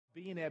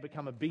billionaire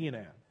become a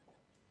billionaire.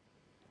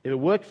 If it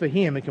worked for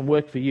him, it can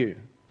work for you.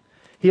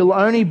 He'll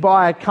only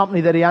buy a company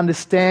that he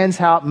understands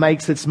how it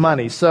makes its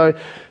money. So,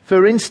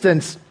 for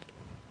instance,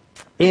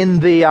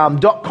 in the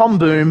dot-com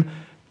boom,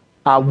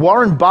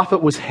 Warren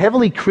Buffett was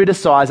heavily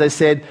criticized. They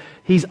said,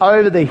 he's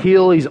over the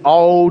hill, he's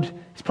old,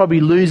 he's probably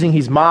losing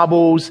his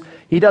marbles,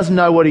 he doesn't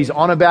know what he's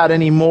on about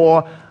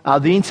anymore,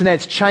 the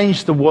internet's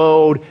changed the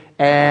world,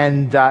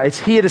 and it's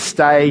here to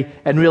stay,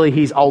 and really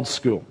he's old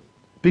school.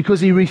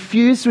 Because he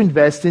refused to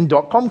invest in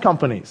dot-com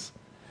companies.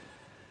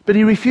 But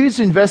he refused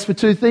to invest for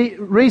two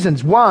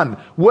reasons. One,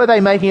 were they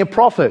making a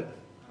profit?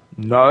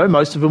 No,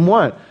 most of them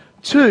weren't.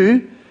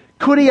 Two,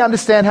 could he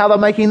understand how they're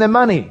making their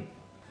money?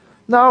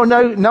 No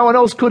one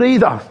else could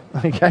either,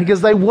 okay,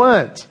 because they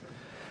weren't.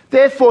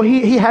 Therefore,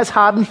 he has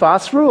hard and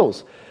fast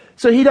rules.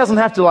 So he doesn't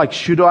have to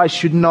should I,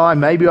 shouldn't I,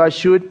 maybe I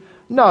should.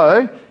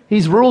 No,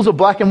 his rules are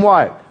black and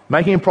white.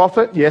 Making a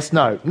profit? Yes,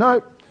 no.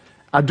 No.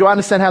 Do I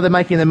understand how they're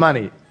making their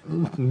money?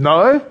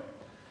 No.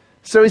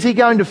 So is he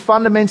going to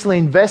fundamentally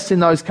invest in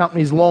those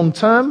companies long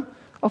term?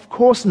 Of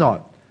course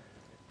not.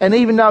 And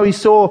even though he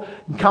saw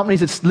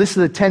companies that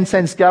listed at 10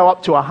 cents go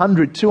up to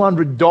 $100,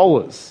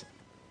 $200,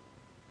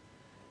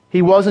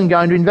 he wasn't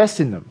going to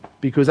invest in them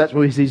because that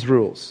was his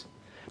rules.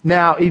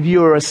 Now, if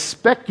you're a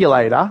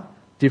speculator,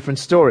 different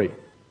story.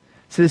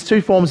 So there's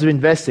two forms of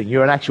investing.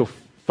 You're an actual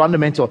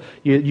fundamental,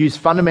 you use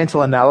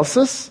fundamental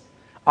analysis.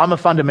 I'm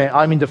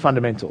into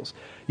fundamentals.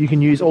 You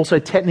can use also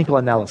technical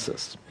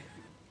analysis,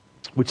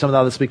 which some of the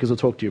other speakers will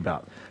talk to you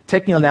about.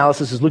 Technical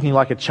analysis is looking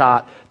like a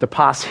chart, the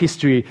past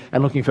history,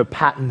 and looking for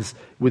patterns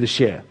with a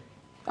share.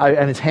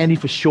 And it's handy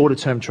for shorter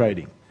term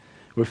trading.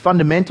 Where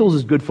fundamentals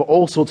is good for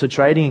all sorts of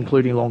trading,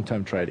 including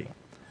long-term trading.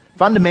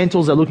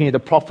 Fundamentals are looking at the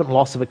profit and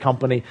loss of a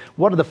company.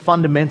 What are the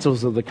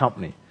fundamentals of the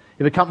company?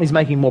 If a company's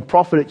making more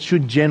profit, it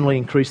should generally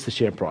increase the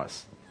share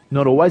price.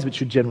 Not always, but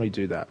should generally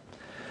do that.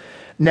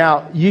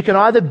 Now, you can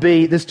either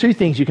be, there's two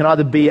things. You can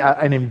either be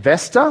an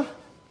investor,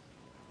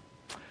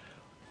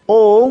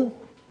 or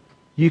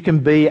you can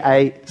be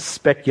a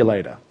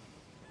speculator.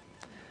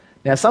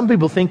 Now, some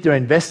people think they're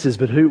investors,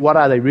 but what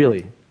are they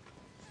really?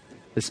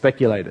 They're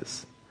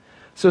speculators.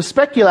 So a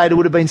speculator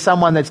would have been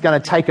someone that's going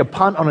to take a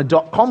punt on a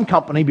dot-com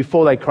company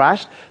before they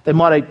crashed. They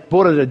might have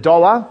bought it at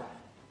 $1,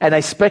 and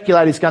they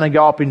speculate it's going to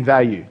go up in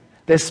value.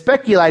 They're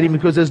speculating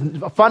because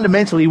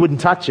fundamentally you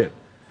wouldn't touch it.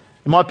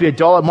 It might be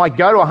 $1, it might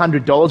go to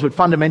 $100, but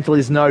fundamentally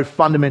there's no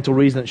fundamental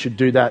reason it should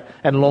do that,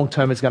 and long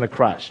term it's going to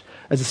crash.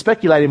 As a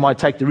speculator, you might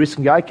take the risk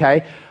and go,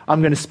 okay, I'm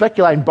going to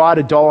speculate and buy it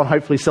at $1 and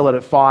hopefully sell it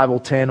at $5 or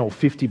 $10 or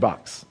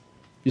 $50.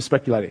 You're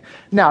speculating.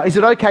 Now, is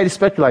it okay to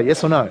speculate?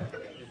 Yes or no?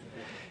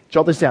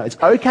 Jot this down. It's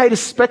okay to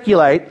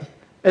speculate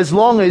as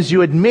long as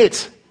you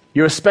admit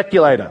you're a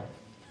speculator.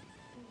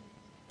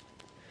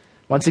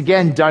 Once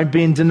again, don't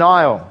be in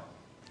denial.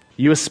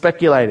 You are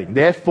speculating.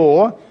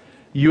 Therefore,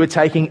 you are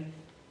taking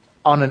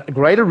on a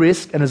greater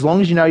risk, and as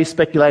long as you know you're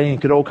speculating, it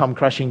could all come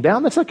crashing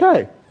down, that's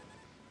okay.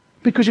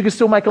 Because you can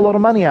still make a lot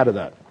of money out of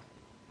that.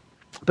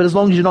 But as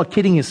long as you're not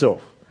kidding yourself,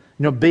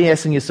 you're not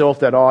BSing yourself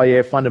that, oh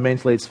yeah,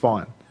 fundamentally it's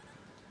fine.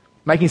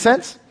 Making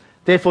sense?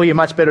 Therefore, you're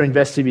much better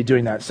investor if you're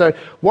doing that. So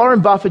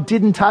Warren Buffett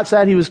didn't touch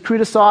that. He was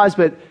criticized,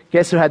 but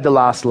guess who had the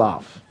last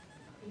laugh?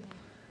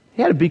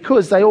 He had it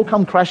because they all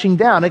come crashing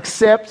down,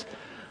 except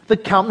the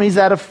companies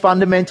that had a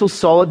fundamental,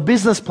 solid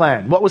business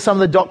plan. What were some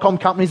of the dot-com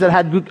companies that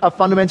had a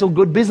fundamental,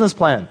 good business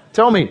plan?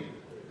 Tell me.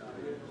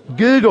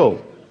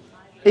 Google,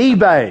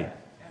 eBay,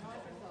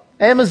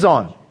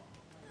 Amazon.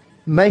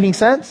 Making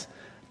sense?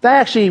 They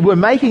actually were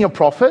making a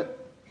profit,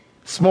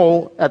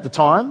 small at the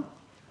time,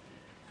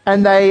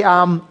 and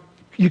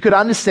you could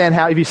understand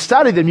how, if you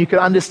studied them, you could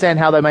understand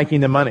how they're making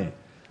their money.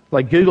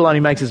 Like Google only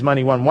makes its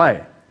money one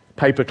way,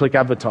 pay-per-click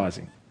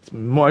advertising.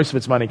 Most of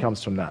its money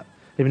comes from that.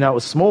 Even though it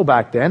was small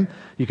back then,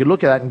 you could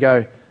look at that and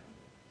go,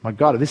 my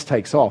God, if this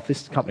takes off,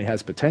 this company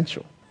has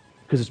potential.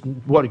 Because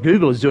what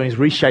Google is doing is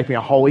reshaping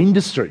a whole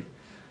industry.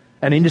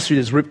 An industry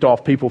that's ripped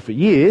off people for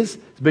years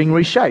is being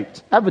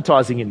reshaped.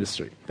 Advertising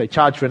industry. They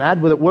charge for an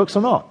ad whether it works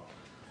or not.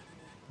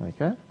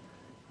 Okay?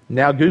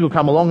 Now Google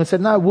come along and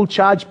said, no, we'll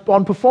charge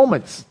on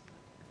performance.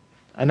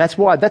 And that's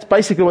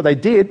basically what they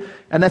did,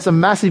 and that's a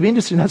massive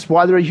industry, and that's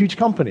why they're a huge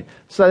company.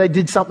 So they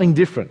did something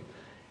different.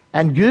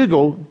 And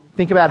Google,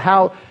 think about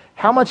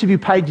how much have you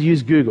paid to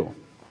use Google?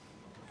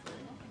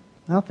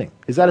 Nothing.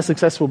 Is that a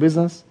successful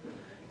business?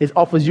 It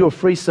offers you a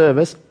free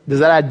service. Does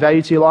that add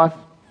value to your life?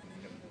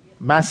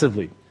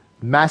 Massively.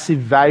 Massive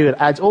value. It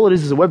adds, all it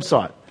is a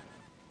website.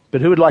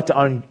 But who would like to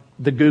own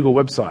the Google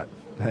website?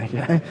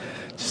 Okay?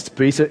 It's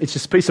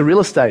just a piece of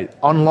real estate,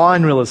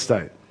 online real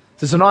estate.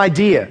 So it's an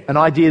idea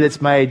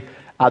that's made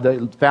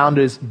the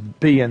founders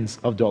billions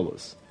of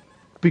dollars.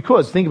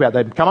 Because, think about it,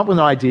 they've come up with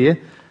an idea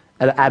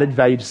and it added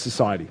value to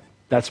society.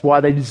 That's why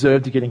they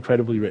deserve to get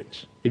incredibly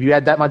rich. If you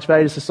add that much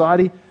value to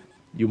society,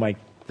 you'll make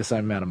the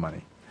same amount of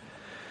money.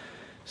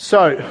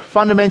 So,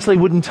 fundamentally,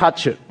 wouldn't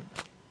touch it.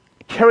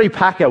 Kerry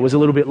Packer was a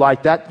little bit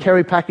like that.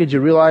 Kerry Packer,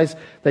 you realise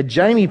that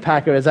Jamie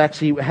Packer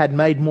had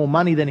made more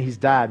money than his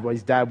dad while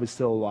his dad was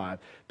still alive.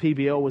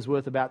 PBL was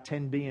worth about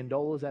 $10 billion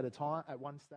at one stage.